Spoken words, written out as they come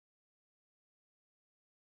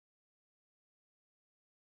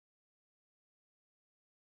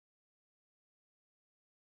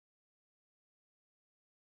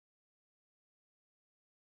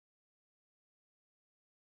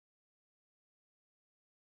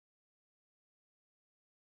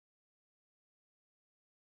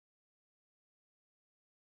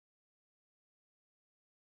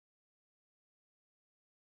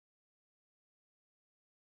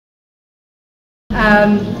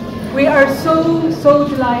We are so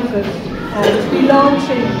delighted to be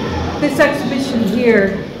launching this exhibition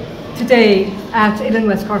here today at Uillinn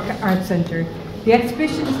West Cork Arts Centre. The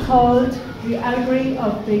exhibition is called The Allegory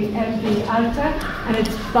of the MV Alta, and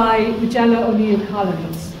it's by Majella O'Neill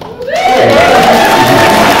Collins.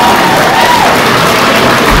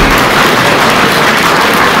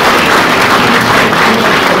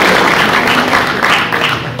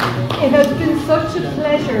 It has been such a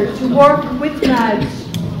pleasure to work with Madge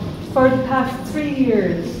for the past 3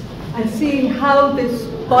 years and seeing how this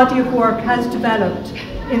body of work has developed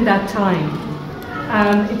in that time.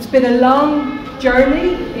 It's been a long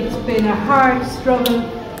journey, it's been a hard struggle,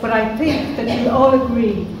 but I think that we all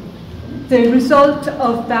agree the result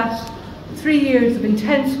of that 3 years of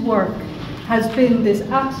intense work has been this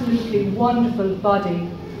absolutely wonderful body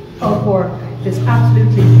of work, this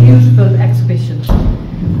absolutely beautiful exhibition.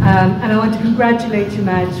 And I want to congratulate you,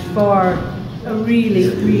 Madge, for a really,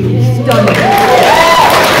 really stunning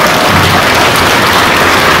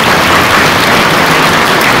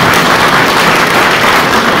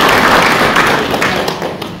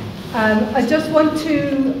I just want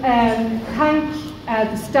to thank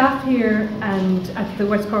the staff here and at the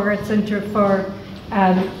West Cork Arts Centre for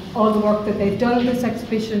all the work that they've done on this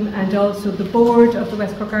exhibition, and also the board of the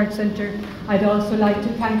West Cork Arts Centre. I'd also like to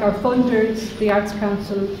thank our funders, the Arts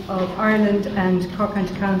Council of Ireland and Cork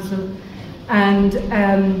County Council. And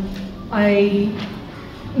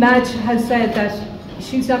Madge has said that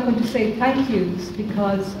she's not going to say thank yous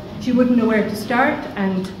because she wouldn't know where to start,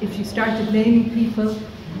 and if she started naming people,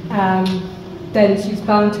 then she's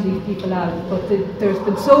bound to leave people out. But there's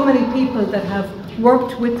been so many people that have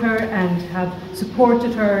worked with her and have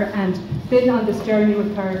supported her and been on this journey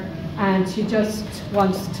with her, and she just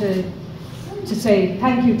wants to say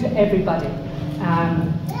thank you to everybody,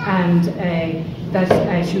 and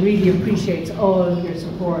that she really appreciates all your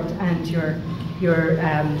support and your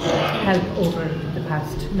help over the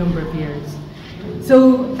past number of years.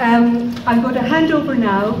 So I'm going to hand over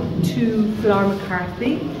now to Flor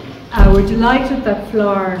MacCarthy. We're delighted that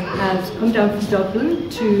Flor has come down from Dublin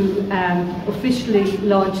to officially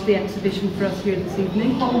launch the exhibition for us here this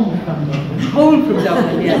evening. Home from Dublin. Home from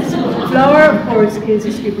Dublin, yes. Flor, of course, is a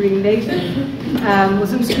Skibbereen native,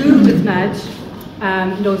 was in school with Madge,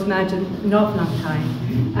 knows Madge an awful long time.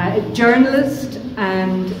 A journalist,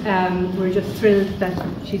 and we're just thrilled that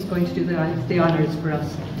she's going to do the honours for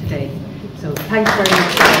us today. So thanks very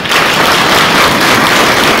much.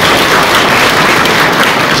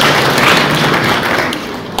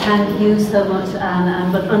 Thank you so much,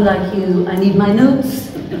 Anne, but unlike you, I need my notes.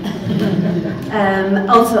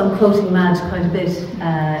 Also, I'm quoting Madge quite a bit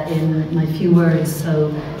in my few words,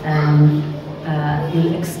 so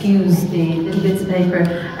you'll excuse the little bits of paper.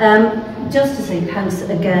 Just to say thanks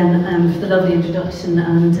again for the lovely introduction,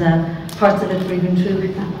 and parts of it were even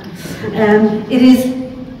true. It is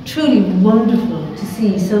truly wonderful to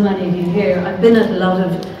see so many of you here. I've been at a lot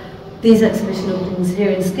of these exhibition openings here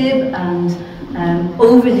in Skib and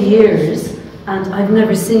over the years, and I've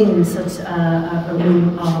never seen such a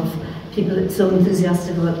room of people so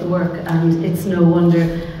enthusiastic about the work, and it's no wonder.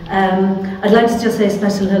 I'd like to just say a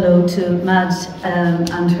special hello to Madge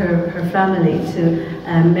and her family, to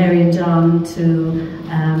Mary and John, to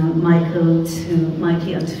Michael, to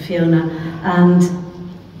Mikey and to Fiona. And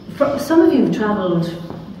some of you have travelled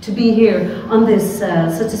to be here on this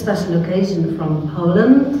such a special occasion from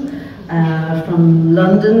Poland, from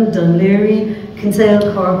London, Dunleary,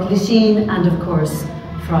 Kinsale, Cork, Uillinn, and of course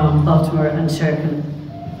from Baltimore and Sherkin.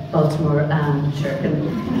 Baltimore and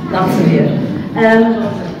Sherkin, lots of you.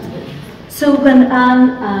 So when Anne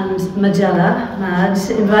and Madge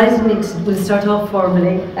invited me to, we'll start off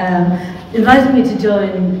formally, invited me to join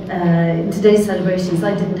in today's celebrations,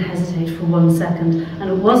 I didn't hesitate for 1 second, and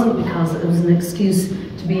it wasn't because it was an excuse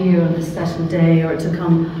to be here on this special day or to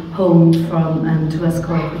come home from to West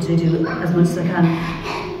Cork, which I do as much as I can.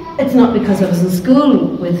 It's not because I was in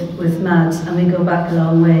school with Madge and we go back a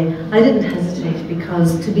long way. I didn't hesitate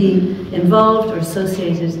because to be involved or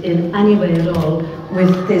associated in any way at all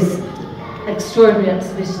with this extraordinary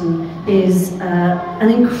exhibition is an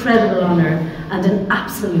incredible honour and an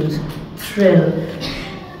absolute thrill.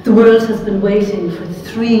 The world has been waiting for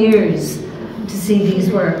 3 years to see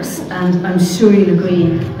these works, and I'm sure you'll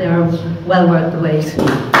agree they are well worth the wait.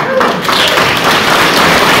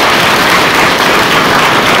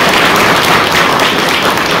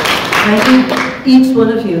 I think each one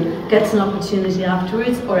of you gets an opportunity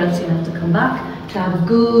afterwards, or else you have to come back, to have a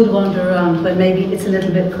good wander around when maybe it's a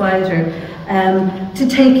little bit quieter, to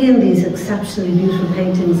take in these exceptionally beautiful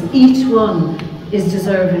paintings. Each one is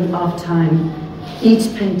deserving of time.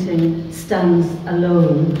 Each painting stands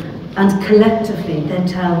alone, and collectively they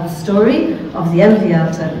tell the story of the MV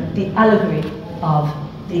Alta, the allegory of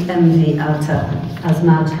the MV Alta, as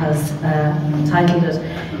Matt has titled it.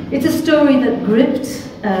 It's a story that gripped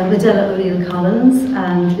Majella O'Neill Collins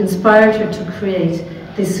and inspired her to create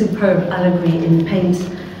this superb allegory in paint.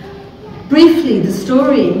 Briefly, the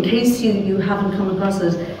story, in case you haven't come across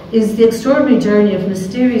it, is the extraordinary journey of a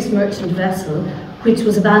mysterious merchant vessel which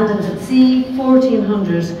was abandoned at sea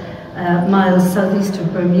 1,400 miles southeast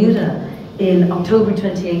of Bermuda in October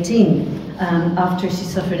 2018 after she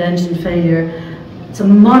suffered engine failure. It's a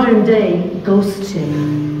modern day ghost ship.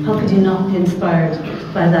 How could you not be inspired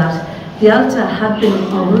by that? The Alta had been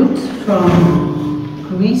en route from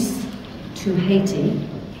Greece to Haiti,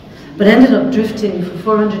 but ended up drifting for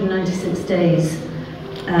 496 days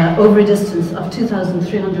over a distance of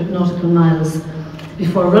 2,300 nautical miles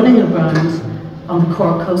before running aground on the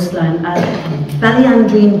Cork coastline at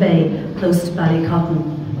Ballyandreen Bay, close to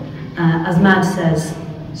Ballycotton. As Madge says,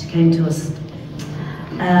 she came to us.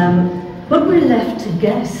 But we're left to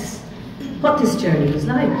guess what this journey was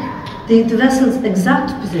like. The vessel's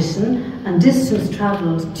exact position and distance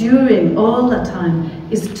travelled during all that time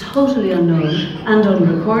is totally unknown and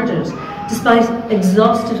unrecorded. Despite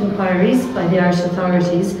exhaustive inquiries by the Irish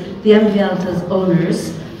authorities, the MV Alta's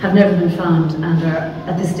owners have never been found and are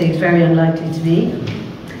at this stage very unlikely to be.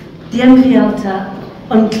 The MV Alta,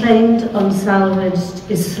 unclaimed, unsalvaged,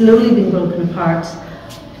 is slowly being broken apart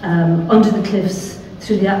under the cliffs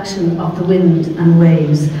through the action of the wind and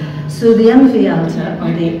waves. So the MV Alta,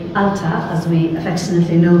 or the Alta as we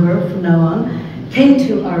affectionately know her from now on, came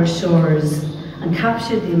to our shores and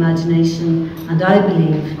captured the imagination and, I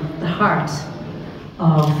believe, the heart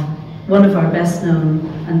of one of our best known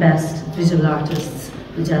and best visual artists,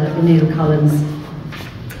 Majella O'Neill Collins.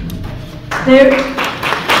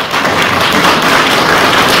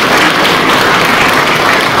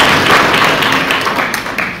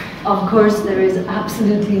 Of course, there is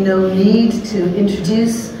absolutely no need to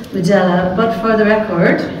introduce Majella, but for the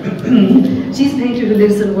record, she's a painter who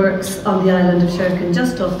lives and works on the island of Sherkin,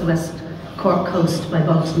 just off the west Cork coast by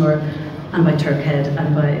Baltimore and by Turkhead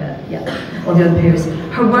and by all the other piers.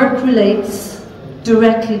 Her work relates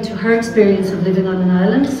directly to her experience of living on an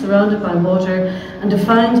island surrounded by water and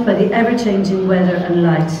defined by the ever-changing weather and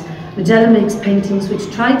light. Majella makes paintings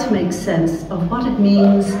which try to make sense of what it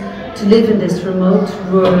means to live in this remote,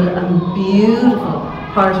 rural and beautiful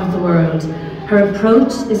part of the world. Her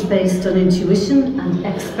approach is based on intuition and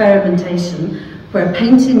experimentation, where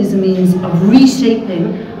painting is a means of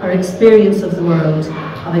reshaping our experience of the world,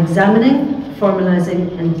 of examining,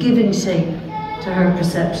 formalising and giving shape to her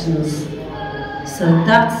perceptions. So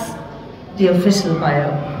that's the official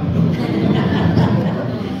bio.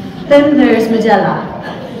 Then there's Majella.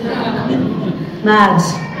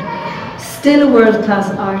 Madge, still a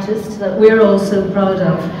world-class artist that we're all so proud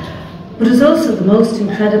of, but is also the most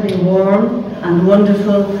incredibly warm and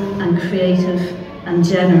wonderful and creative and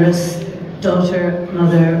generous daughter,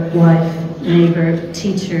 mother, wife, neighbour,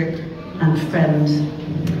 teacher and friend.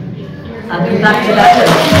 I'll come back to that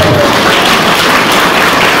later.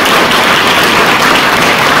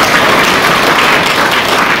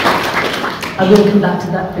 I will come back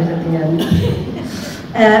to that bit at the end.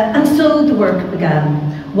 And so the work began.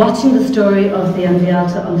 Watching the story of the MV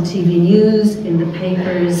Alta on the TV news, in the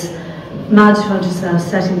papers, Madge found herself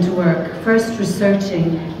setting to work, first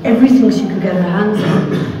researching everything she could get her hands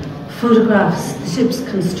on, photographs, the ship's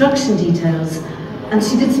construction details, and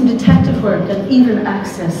she did some detective work and even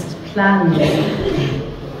accessed plans,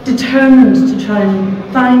 determined to try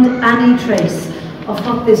and find any trace of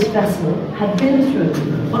what this vessel had been through,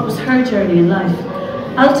 what was her journey in life.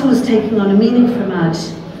 Alta was taking on a meaning for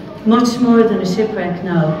Madge, much more than a shipwreck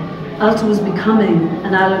now. Alta was becoming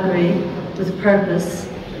an allegory with purpose,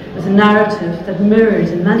 with a narrative that mirrored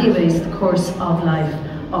in many ways the course of life,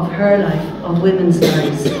 of her life, of women's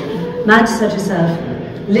lives. Madge said herself,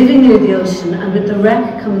 living near the ocean and with the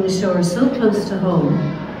wreck coming ashore so close to home,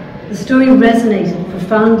 the story resonated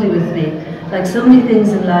profoundly with me. Like so many things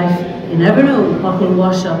in life, you never know what will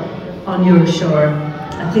wash up on your shore.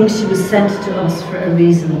 I think she was sent to us for a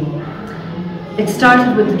reason. It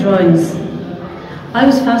started with the drawings. I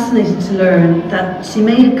was fascinated to learn that she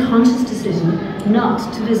made a conscious decision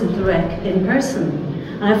not to visit the wreck in person.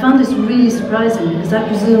 And I found this really surprising because I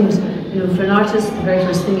presumed, for an artist, the very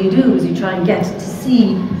first thing you do is you try and get to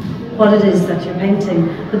see what it is that you're painting.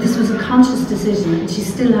 But this was a conscious decision and she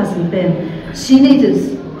still hasn't been. She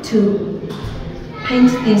needed to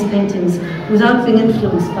paint these paintings without being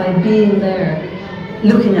influenced by being there,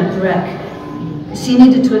 looking at the wreck. She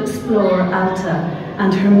needed to explore Alta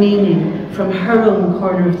and her meaning from her own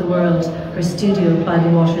corner of the world, her studio by the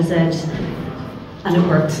water's edge. And it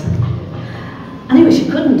worked. Anyway, she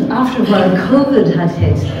couldn't. After a while, COVID had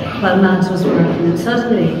hit while Madge was working, and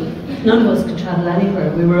suddenly none of us could travel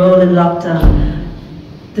anywhere. We were all in lockdown.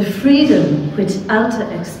 The freedom which Alta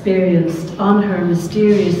experienced on her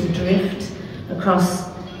mysterious drift across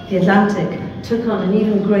the Atlantic took on an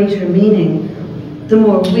even greater meaning the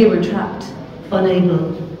more we were trapped,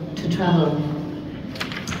 unable to travel.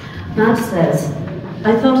 Madge says,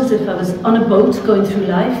 I thought as if I was on a boat going through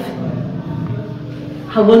life.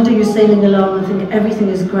 How one day you're sailing along and think everything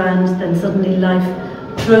is grand, then suddenly life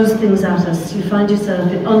throws things at us. You find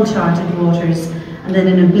yourself in uncharted waters, and then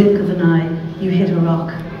in a blink of an eye, you hit a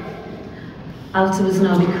rock. Alta was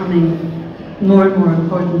now becoming more and more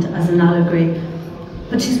important as an allegory.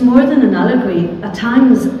 But she's more than an allegory. At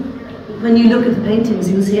times, when you look at the paintings,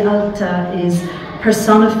 you'll see Alta is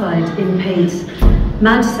personified in paint.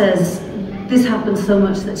 Madge says this happens so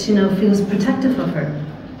much that she now feels protective of her.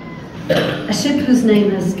 A ship whose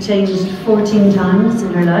name has changed 14 times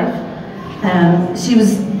in her life. She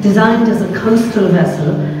was designed as a coastal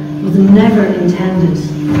vessel, was never intended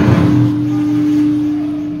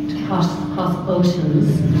to cross oceans,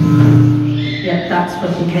 yet that's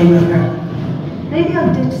what became of her. Maybe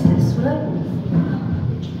I'll ditch this, will I?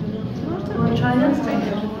 Want to try that?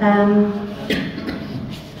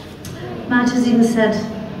 Madge has even said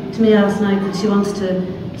to me last night that she wants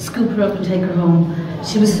to scoop her up and take her home.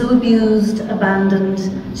 She was so abused, abandoned,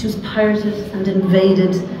 she was pirated and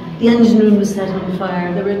invaded. The engine room was set on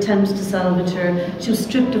fire, there were attempts to salvage her. She was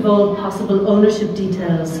stripped of all possible ownership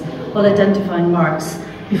details, all identifying marks,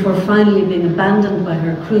 before finally being abandoned by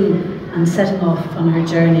her crew and setting off on her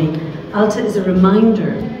journey. Alta is a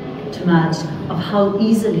reminder to Madge of how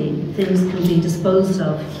easily things can be disposed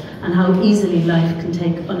of and how easily life can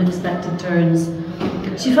take unexpected turns.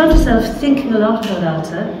 She found herself thinking a lot about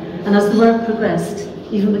Alta, and as the work progressed,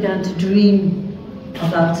 even began to dream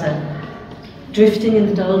of Alta, drifting in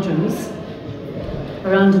the doldrums,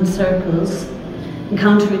 around in circles,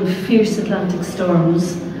 encountering fierce Atlantic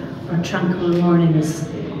storms or tranquil mornings.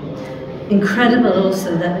 Incredible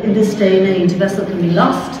also that in this day and age a vessel can be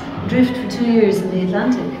lost, drift for 2 years in the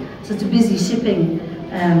Atlantic, such a busy shipping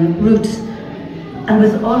route. And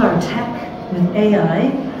with all our tech, with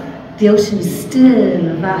AI, the ocean is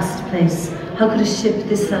still a vast place. How could a ship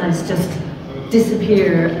this size just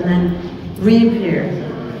disappear and then reappear?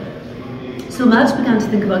 So Madge began to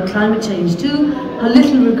think about climate change too, a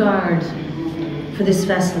little regard for this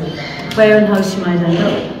vessel, where and how she might end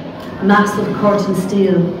up. A mass of corten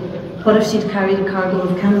steel. What if she'd carried a cargo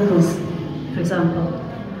of chemicals, for example?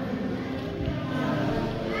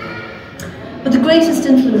 But the greatest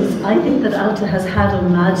influence I think that Alta has had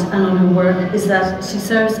on Madge and on her work is that she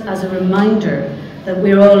serves as a reminder that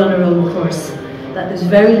we're all on our own course, that there's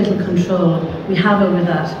very little control we have over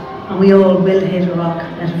that, and we all will hit a rock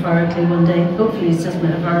metaphorically one day. Hopefully it's just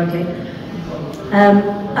metaphorically.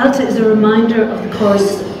 Alta is a reminder of the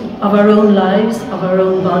course of our own lives, of our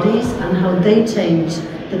own bodies, and how they change,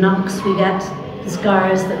 the knocks we get, the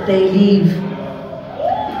scars that they leave.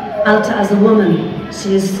 Alta as a woman,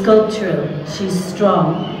 she is sculptural, she's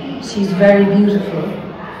strong, she's very beautiful.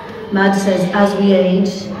 Madge says, as we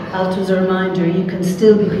age, Alta is a reminder, you can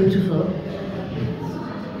still be beautiful.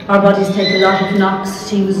 Our bodies take a lot of knocks,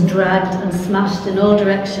 she was dragged and smashed in all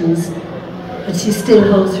directions, but she still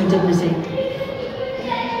holds her dignity.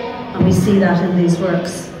 And we see that in these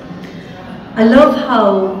works. I love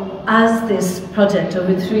how, as this project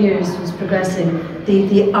over 3 years was progressing,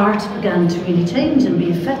 the art began to really change and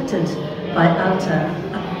be affected by Alta,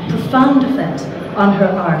 a profound effect on her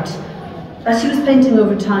art. As she was painting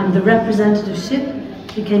over time, the representative ship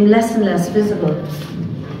became less and less visible.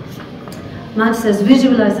 Madge says,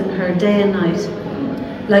 visualizing her day and night,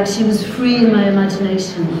 like she was free in my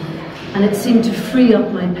imagination, and it seemed to free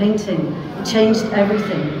up my painting. It changed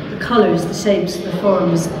everything, the colours, the shapes, the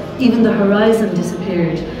forms, even the horizon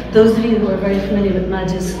disappeared. Those of you who are very familiar with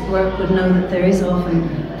Madge's work would know that there is often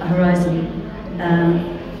a horizon.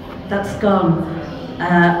 That's gone.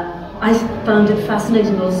 I found it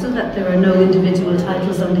fascinating also that there are no individual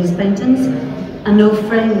titles on these paintings and no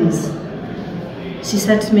frames. She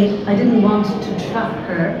said to me, I didn't want to trap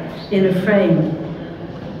her in a frame.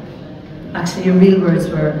 Actually, her real words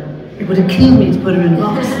were, it would have killed me to put her in a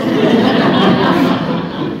box.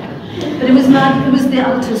 But it was the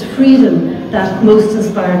Alta's freedom that most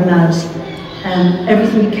inspired Madge.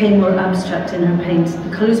 Everything became more abstract in her paint.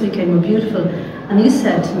 The colours became more beautiful. And you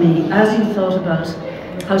said to me, as you thought about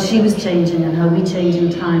how she was changing and how we change in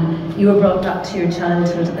time. You were brought back to your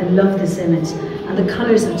childhood. I love this image. And the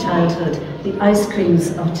colours of childhood, the ice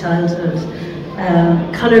creams of childhood.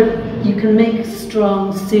 Colour, you can make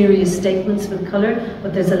strong, serious statements with colour,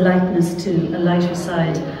 but there's a lightness too, a lighter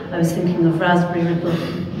side. I was thinking of raspberry ripple.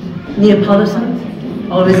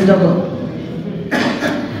 Neapolitan, always a double.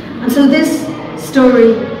 And so this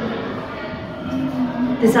story,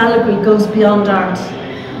 this allegory goes beyond art.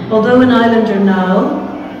 Although an islander now,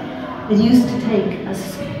 it used to take a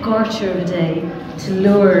scorcher of a day to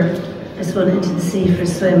lure this one into the sea for a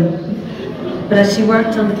swim. But as she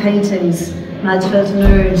worked on the paintings, Madge felt an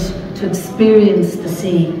urge to experience the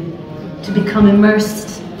sea, to become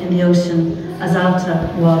immersed in the ocean as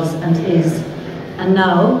Alta was and is. And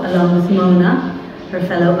now, along with Mona, her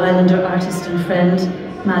fellow islander artist and friend,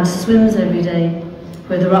 Madge swims every day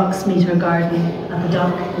where the rocks meet her garden at the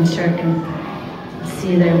dock in Sherkin. I'll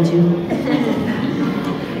see you there in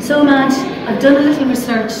June. So Madge, I've done a little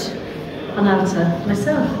research on Alta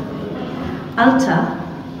myself. Alta,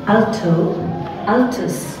 alto,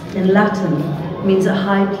 altus in Latin means a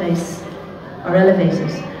high place or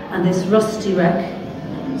elevated, and this rusty wreck,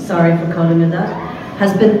 sorry for calling it that,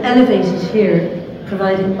 has been elevated here,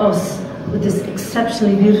 providing us with this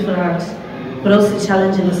exceptionally beautiful art, but also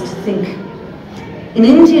challenging us to think. In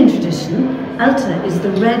Indian tradition, Alta is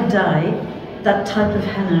the red dye, that type of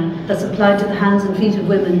henna that's applied to the hands and feet of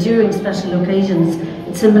women during special occasions.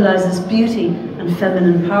 It symbolises beauty and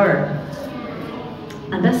feminine power.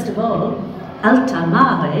 And best of all, alta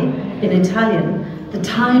mare, in Italian, the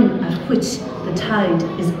time at which the tide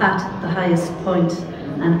is at the highest point.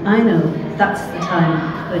 And I know that's the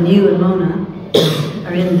time when you and Mona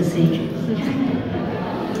are in the sea.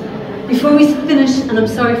 Before we finish, and I'm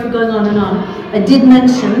sorry for going on and on, I did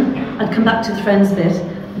mention, I'd come back to the friends bit,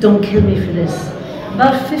 don't kill me for this.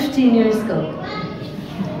 About 15 years ago,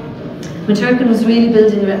 when Sherkin was really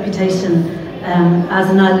building a reputation as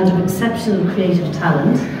an island of exceptional creative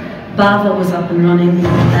talent, Bava was up and running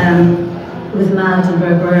with Mad and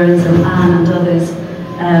Bert Burns and Anne and others.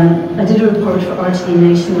 I did a report for RTE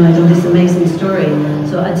Nationwide on this amazing story.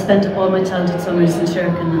 So I'd spent all my childhood summers in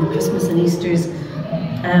Sherkin and Christmas and Easters.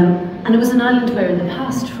 And it was an island where in the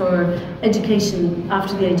past, for education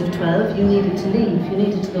after the age of 12, you needed to leave, you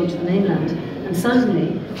needed to go to the mainland. And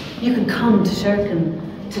suddenly, you could come to Sherkin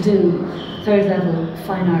to do third level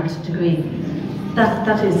fine art degree.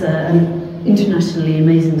 That is an internationally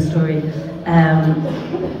amazing story.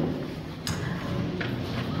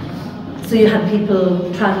 So you had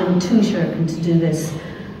people travelling to Sherkin to do this.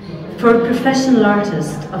 For a professional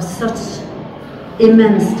artist of such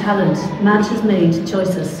immense talent, Madge has made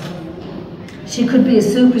choices. She could be a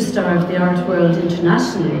superstar of the art world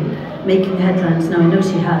internationally, making headlines, now I know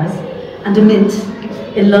she has, and a mint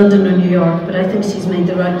in London or New York, but I think she's made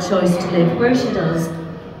the right choice to live where she does,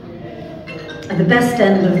 at the best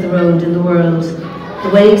end of the road in the world, the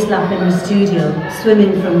waves lap in her studio,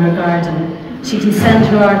 swimming from her garden. She can send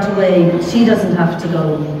her art away, but she doesn't have to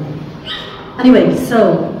go. Anyway,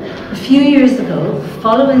 so, a few years ago,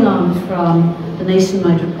 following on from the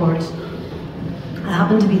Nationwide report, I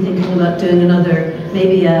happened to be thinking about doing another,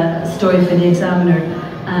 maybe a story for the Examiner,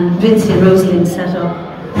 and Vinci and Rosalind set up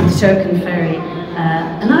on the Sherkin Ferry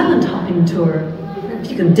an island hopping tour. If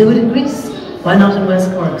you can do it in Greece, why not in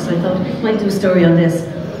West Cork? So I thought I might do a story on this.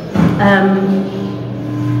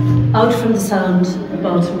 Out from the Sound of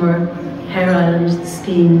Baltimore, Hare Island, the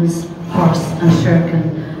Skeens, Horse and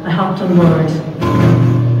Sherkin, I hopped on board.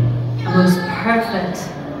 A most perfect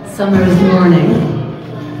summer's morning,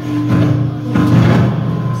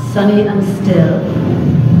 sunny and still.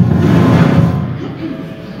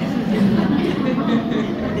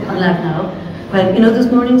 Unlike now, when, you know those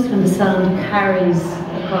mornings when the sound carries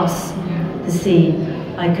across the sea,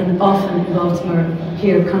 I can often in Baltimore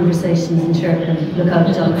hear conversations in Sherkin, look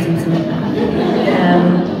out Johnson's.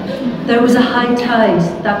 There was a high tide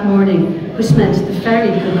that morning, which meant the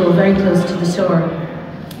ferry could go very close to the shore.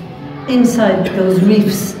 Inside those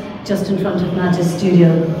reefs, just in front of Madge's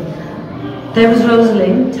studio, there was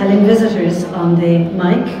Rosalind telling visitors on the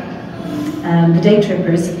mic, the day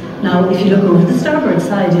trippers. Now, if you look over the starboard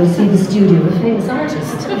side, you'll see the studio of a famous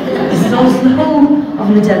artist. This is also the home of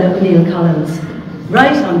Majella O'Neill Collins,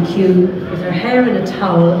 right on cue, with her hair in a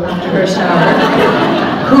towel after her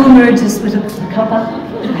shower, who emerges with a cuppa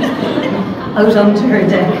out onto her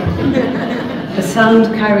deck. The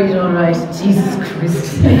sound carried all right, Jesus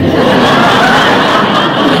Christ.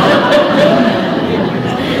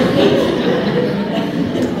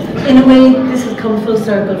 In a way, this has come full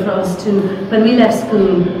circle for us too. When we left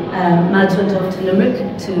school, Madge went off to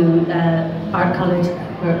Limerick, to art college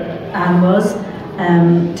where Anne was,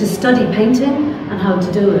 to study painting and how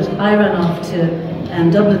to do it. I ran off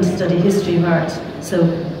to Dublin to study history of art. So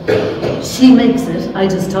she makes it, I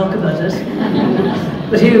just talk about it.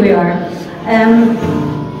 But here we are.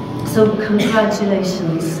 So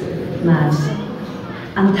congratulations, Mad.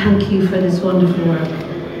 And thank you for this wonderful work.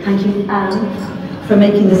 Thank you, Anne, for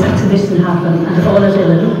making this exhibition happen, and all at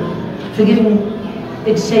Uillinn, for giving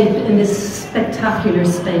it shape in this spectacular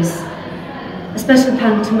space. A special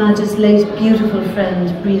thank to Madge's late beautiful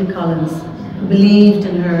friend, Breda Collins, who believed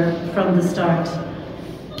in her from the start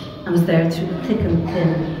and was there through thick and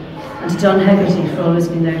thin. And to John Hegarty for always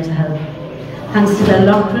being there to help. Thanks to Del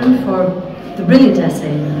Loughran for the brilliant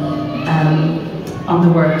essay on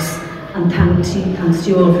the works. And thanks to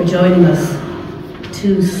you all for joining us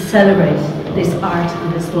to celebrate this art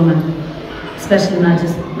and this woman, especially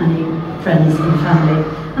Madge's many friends and family.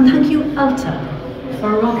 And thank you, Alta,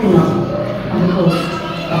 for rocking on the coast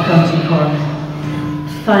of County Cork.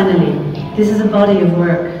 Finally, this is a body of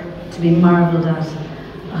work to be marvelled at.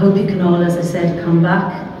 I hope you can all, as I said, come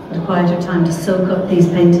back at a quieter time to soak up these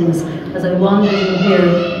paintings. As I wandered in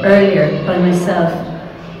here earlier by myself,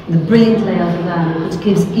 the brilliant layout of Anne, which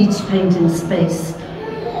gives each painting space,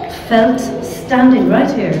 felt standing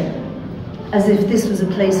right here as if this was a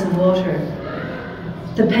place of water.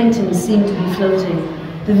 The paintings seemed to be floating.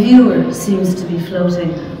 The viewer seems to be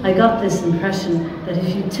floating. I got this impression that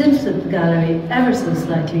if you tilted the gallery ever so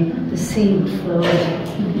slightly, the sea would float.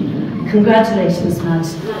 Congratulations,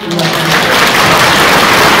 Madge.